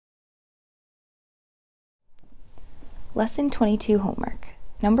Lesson 22 homework.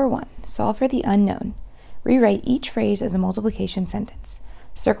 Number 1, solve for the unknown. Rewrite each phrase as a multiplication sentence.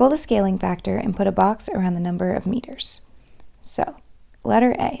 Circle the scaling factor and put a box around the number of meters. So,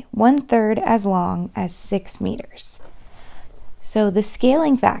 letter A, 1/3 as long as 6 meters. So the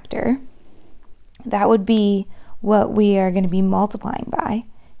scaling factor, that would be what we are going to be multiplying by,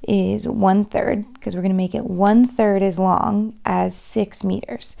 is 1/3, because we're going to make it 1/3 as long as 6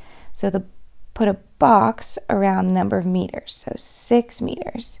 meters. So put a box around the number of meters, so 6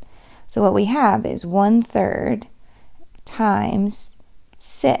 meters. So what we have is 1/3 times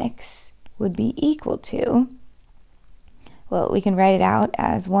 6 would be equal to, well, we can write it out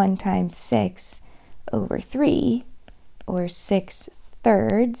as 1 times 6 over 3, or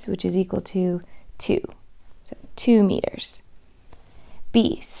 6/3, which is equal to 2. So 2 meters.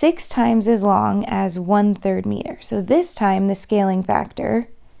 B, 6 times as long as 1/3 meter. So this time the scaling factor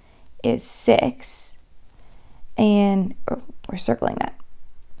is 6, and we're circling that,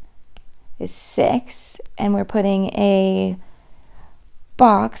 is 6, and we're putting a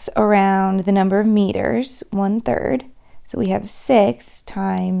box around the number of meters, 1/3. So we have 6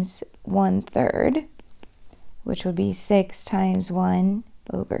 times 1/3, which would be 6 times 1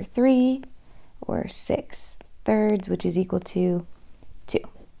 over 3, or 6/3, which is equal to 2.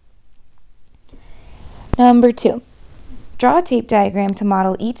 Number 2. Draw a tape diagram to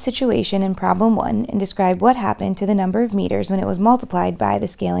model each situation in problem 1 and describe what happened to the number of meters when it was multiplied by the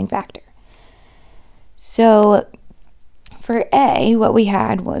scaling factor. So for A, what we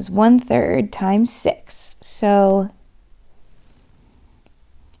had was 1/3 times 6. So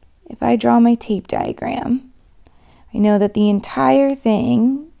if I draw my tape diagram, I know that the entire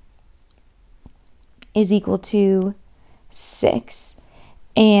thing is equal to 6,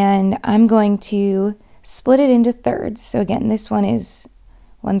 and I'm going to split it into thirds. So again, this one is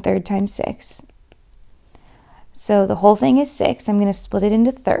 1/3 times 6. So the whole thing is 6. I'm going to split it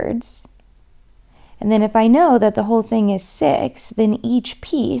into thirds. And then if I know that the whole thing is 6, then each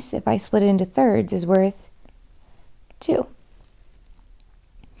piece, if I split it into thirds, is worth 2.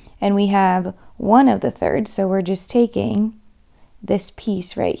 And we have 1 of the thirds, so we're just taking this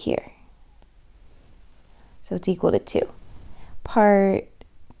piece right here. So it's equal to 2. Part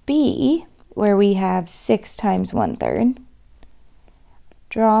B, where we have 6 times 1/3,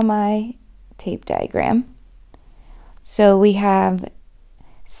 draw my tape diagram. So we have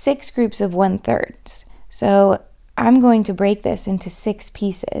 6 groups of 1/3. So I'm going to break this into 6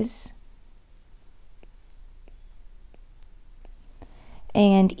 pieces.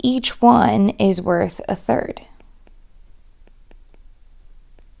 And each one is worth 1/3.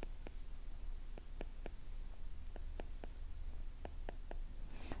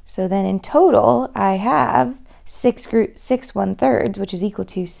 So then in total, I have 6 1/3, which is equal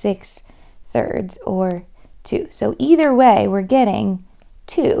to 6/3, or 2. So either way, we're getting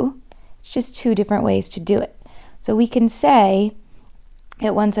 2. It's just 2 different ways to do it. So we can say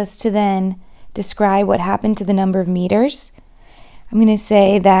it wants us to then describe what happened to the number of meters. I'm going to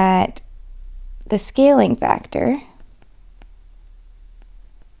say that the scaling factor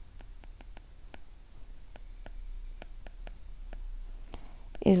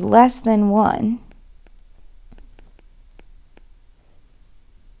is less than 1.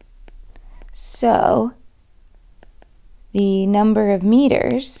 So the number of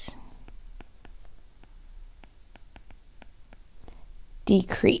meters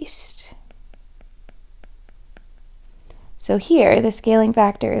decreased. So here, the scaling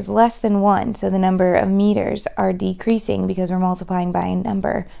factor is less than 1, so the number of meters are decreasing because we're multiplying by a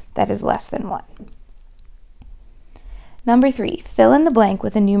number that is less than 1. Number 3, fill in the blank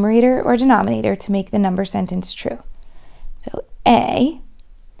with a numerator or denominator to make the number sentence true. So A,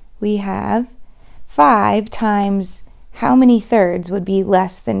 we have 5 times how many thirds would be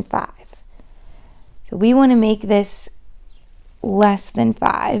less than 5? So we want to make this less than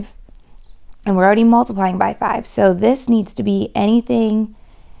 5, and we're already multiplying by 5. So this needs to be anything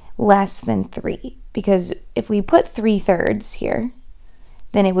less than 3, because if we put 3/3 here,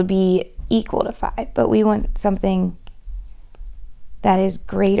 then it would be equal to 5, but we want something that is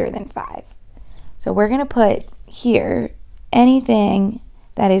greater than 5. So we're going to put here anything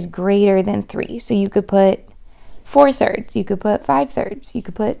that is greater than 3. So you could put 4/3, you could put 5/3, you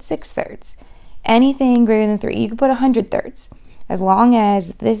could put 6/3. Anything greater than 3. You could put 100/3. As long as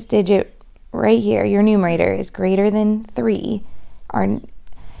this digit right here, your numerator, is greater than 3, our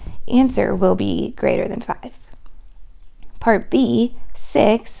answer will be greater than 5. Part B,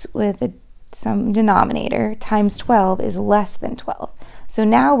 6 with some denominator times 12 is less than 12. So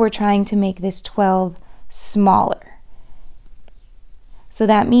now we're trying to make this 12 smaller. So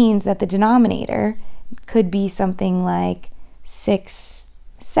that means that the denominator could be something like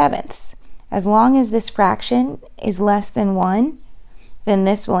 6/7. As long as this fraction is less than 1, then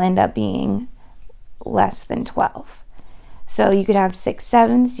this will end up being less than 12. So you could have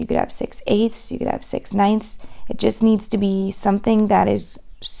 6/7, you could have 6/8, you could have 6/9. It just needs to be something that is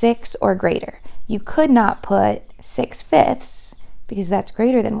 6 or greater. You could not put 6/5 because that's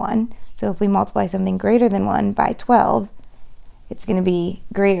greater than 1. So if we multiply something greater than 1 by 12, it's going to be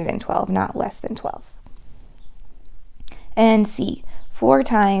greater than 12, not less than 12. And C, 4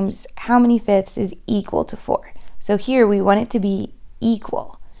 times how many fifths is equal to 4? So here we want it to be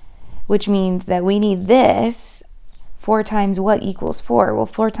equal, which means that we need this. 4 times what equals 4? Well,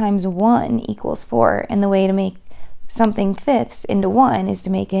 4 times 1 equals 4, and the way to make something fifths into 1 is to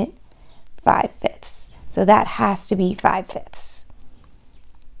make it 5/5. So that has to be 5/5.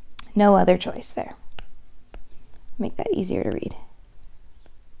 No other choice there. Make that easier to read.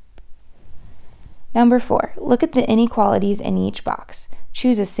 Number 4, look at the inequalities in each box.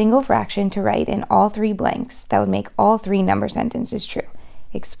 Choose a single fraction to write in all 3 blanks that would make all 3 number sentences true.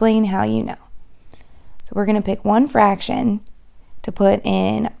 Explain how you know. So we're going to pick one fraction to put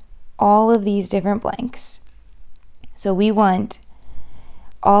in all of these different blanks. So we want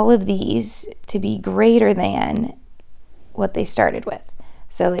all of these to be greater than what they started with.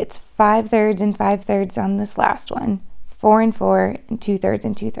 So it's 5/3 and 5/3 on this last one, 4 and 4, and 2/3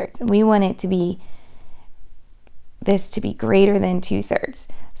 and 2/3. And we want it to be this to be greater than 2/3.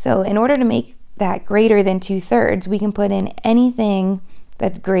 So in order to make that greater than 2/3, we can put in anything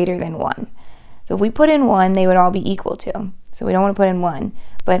that's greater than 1. So if we put in 1, they would all be equal to. So we don't want to put in 1,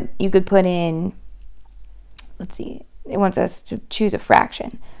 but you could put in, let's see, it wants us to choose a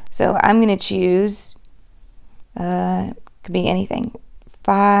fraction. So I'm going to choose, could be anything,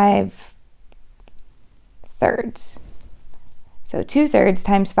 5/3. So 2/3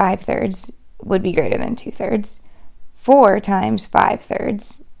 times 5/3 would be greater than 2/3. 4 times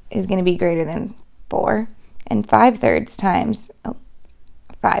 5/3 is going to be greater than 4. And 5/3 times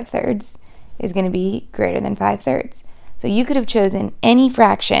 5/3 is going to be greater than 5/3. So you could have chosen any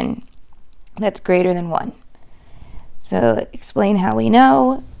fraction that's greater than 1. So explain how we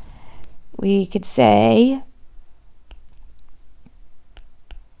know. We could say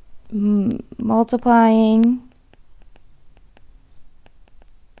multiplying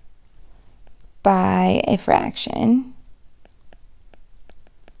by a fraction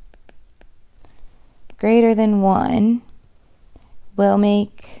greater than 1 will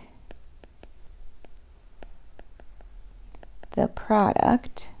make the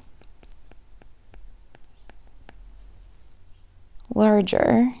product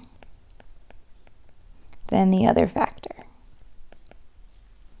larger than the other factor.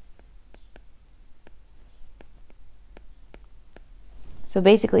 So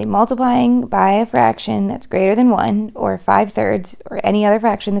basically, multiplying by a fraction that's greater than 1, or 5/3, or any other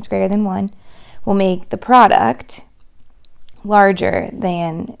fraction that's greater than 1, will make the product larger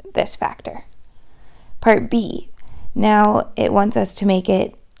than this factor. Part B, now it wants us to make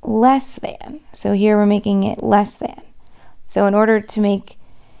it less than. So here we're making it less than. So in order to make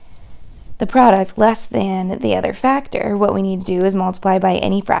the product less than the other factor, what we need to do is multiply by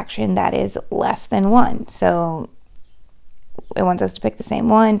any fraction that is less than 1. So it wants us to pick the same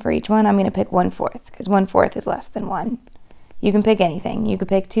one for each one. I'm going to pick 1/4 because 1/4 is less than 1. You can pick anything. You could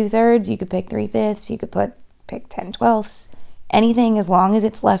pick 2/3, you could pick 3/5, you could pick 10/12, anything as long as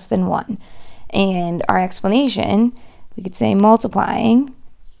it's less than 1. And our explanation, we could say multiplying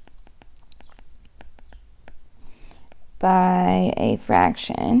by a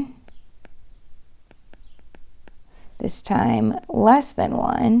fraction, this time less than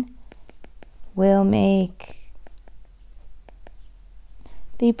 1, will make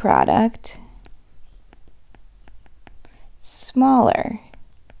the product smaller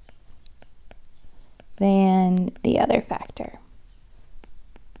than the other factor.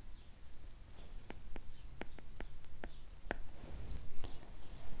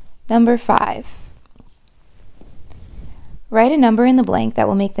 Number 5. Write a number in the blank that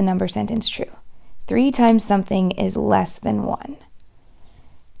will make the number sentence true. 3 times something is less than 1.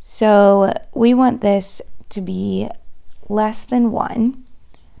 So we want this to be less than 1.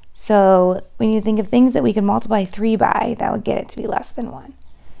 So we need to think of things that we can multiply 3 by that would get it to be less than 1.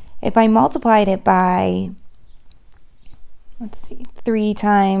 If I multiplied it by, let's see, 3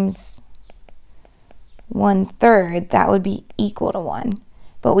 times 1/3, that would be equal to 1.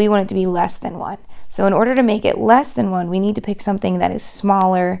 But we want it to be less than 1. So in order to make it less than 1, we need to pick something that is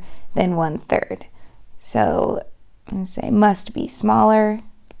smaller than 1/3. So I'm going to say must be smaller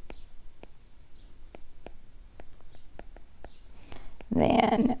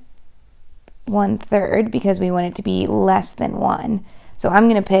than 1/3 because we want it to be less than 1. So I'm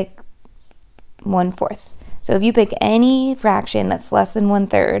going to pick 1/4. So if you pick any fraction that's less than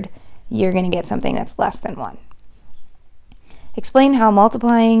 1/3, you're going to get something that's less than 1. Explain how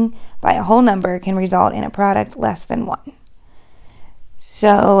multiplying by a whole number can result in a product less than 1.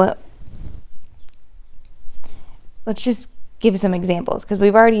 So let's just give some examples because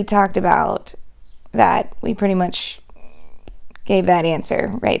we've already talked about that. We pretty much gave that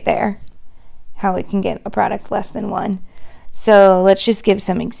answer right there, how it can get a product less than 1. So let's just give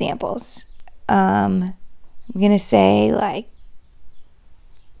some examples. I'm going to say like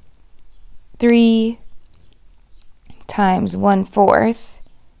 3 times 1/4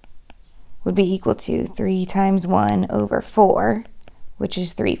 would be equal to 3 times 1 over 4, which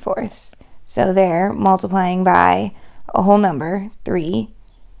is 3/4. So there, multiplying by a whole number, 3,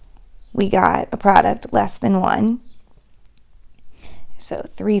 we got a product less than 1. So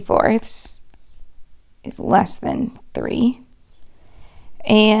 3/4 is less than 3.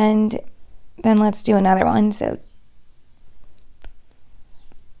 And then let's do another one. So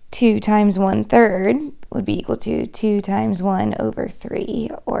 2 times 1/3 would be equal to 2 times 1 over 3,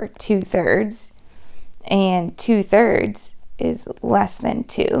 or 2/3. And 2/3 is less than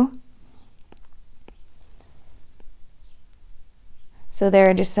 2. So there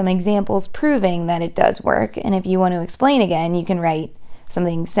are just some examples proving that it does work. And if you want to explain again, you can write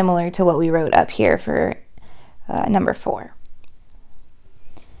something similar to what we wrote up here for number 4.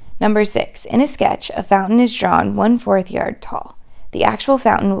 Number 6, in a sketch, a fountain is drawn 1/4 yard tall. The actual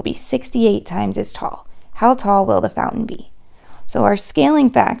fountain will be 68 times as tall. How tall will the fountain be? So our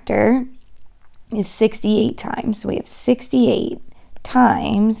scaling factor is 68 times. So we have 68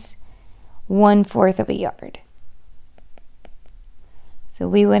 times 1/4 of a yard. So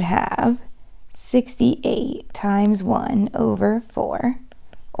we would have 68 times 1 over 4,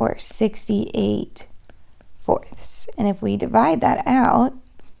 or 68/4. And if we divide that out,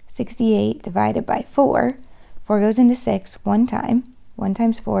 68 divided by 4, 4 goes into 6 one time. 1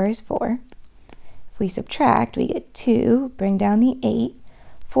 times 4 is 4. If we subtract, we get 2, bring down the 8.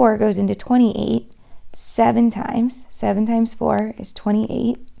 4 goes into 28 7 times. 7 times 4 is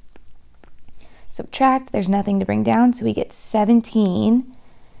 28. Subtract, there's nothing to bring down, so we get 17,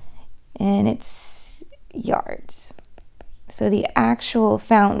 and it's yards. So the actual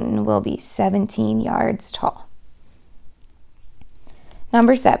fountain will be 17 yards tall.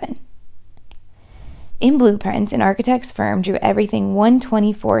 Number 7. In blueprints, an architect's firm drew everything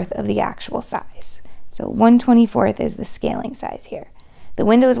 1/24 of the actual size. So 1/24 is the scaling size here. The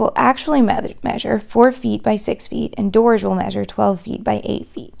windows will actually measure 4 feet by 6 feet, and doors will measure 12 feet by 8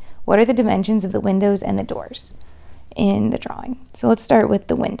 feet. What are the dimensions of the windows and the doors in the drawing? So let's start with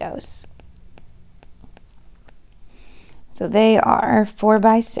the windows. So they are 4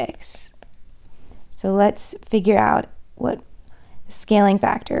 by 6. So let's figure out what the scaling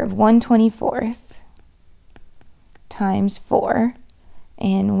factor of 1/24 times 4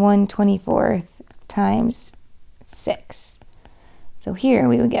 and 1/24 times 6. So here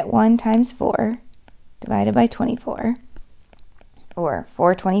we would get 1 times 4 divided by 24, or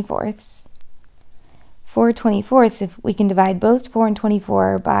 4/24. 4/24, if we can divide both 4 and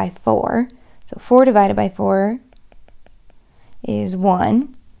 24 by 4. So 4 divided by 4 is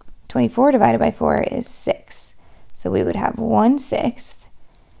 1. 24 divided by 4 is 6. So we would have 1/6,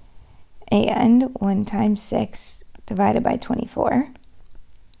 and 1 times 6 divided by 24,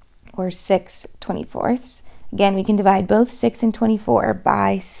 or 6/24. Again, we can divide both 6 and 24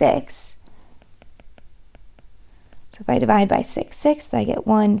 by 6. So if I divide by 6/6, I get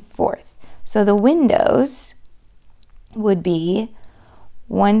 1/4. So the windows would be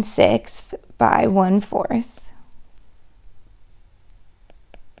 1/6 by 1/4.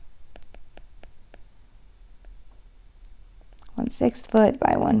 1/6 foot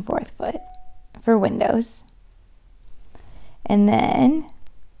by 1/4 foot for windows. And then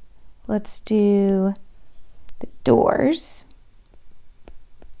let's do the doors.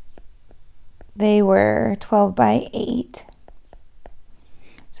 They were 12 by 8.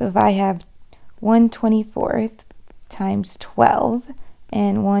 So if I have 1/24 times 12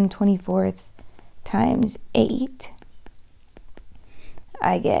 and 1/24 times 8,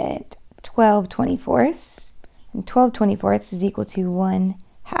 I get 12/24. And 12/24 is equal to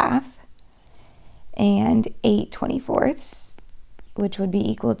 1/2. And 8/24, which would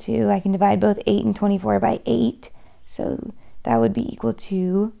be equal to, I can divide both 8 and 24 by 8. So that would be equal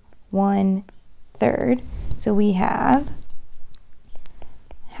to 1/3. So we have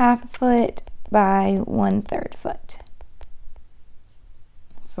 1/2 foot by 1/3 foot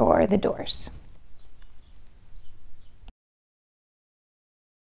for the doors.